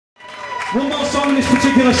One more song in this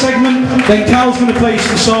particular segment, then Carl's going to play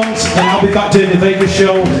some songs, and I'll be back doing the Vegas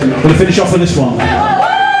show. We're going to finish off with this one.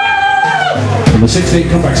 And the 16th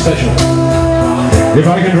comeback special. If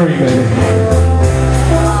I can dream, baby.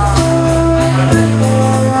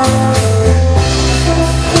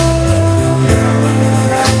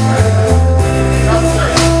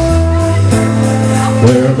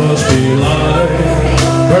 There must be light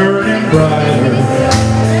burning brighter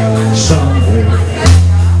somewhere.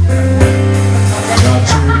 Got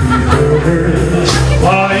to be birds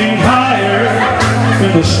flying higher in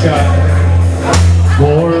the sky,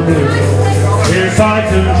 more blue. If I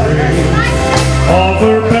could dream of a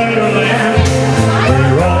better land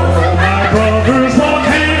where all my brothers walk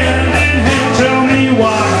hand in hand, tell me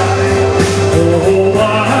why, oh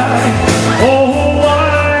why, oh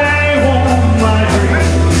why won't my dream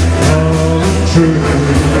come true?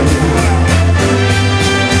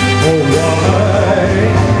 Oh why?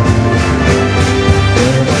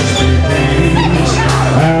 There must be peace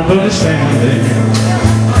and understanding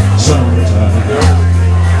sometime.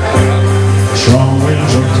 Strong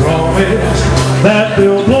winds of promise that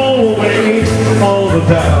will blow away all the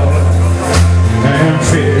doubt and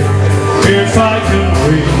fear. If I can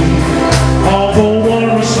dream of a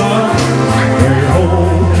warmer sun where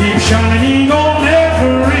hope keeps shining on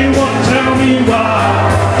everyone, tell me why,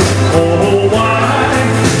 oh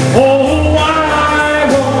why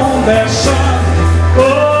won't that sun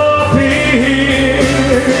appear?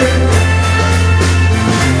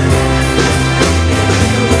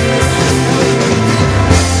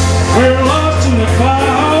 We're lost in the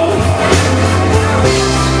cloud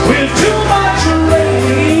with too much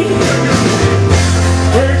rain.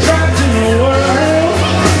 We're trapped in a world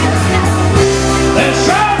that's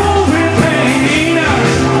troubled with pain.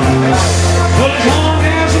 But as long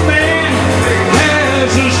as a man has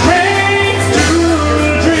the strength to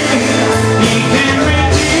dream, he can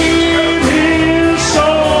redeem his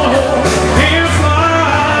soul and fly.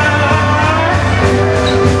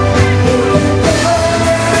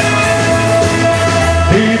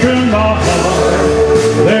 Deep in my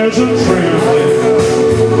heart, there's a trembling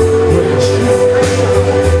question,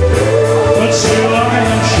 but still I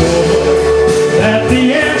am sure that the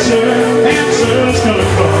answer's gonna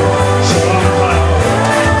come somehow.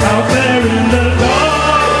 Out there in the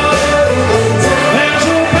dark, there's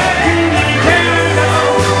a beckoning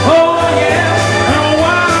candle. Oh yeah, and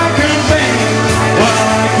why I can think, why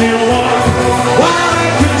I can walk, why I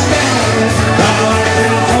can stand, why I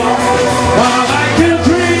can talk, why I can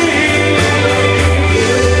dream.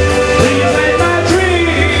 Please make my dream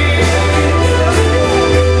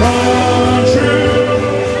come true.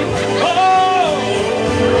 Oh,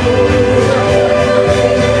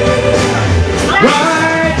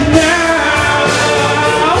 right now.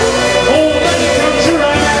 Oh, let it come true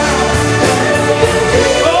right now.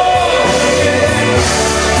 Oh,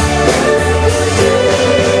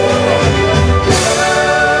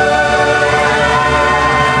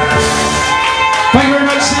 thank you very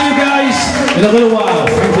much. See you guys in a little while.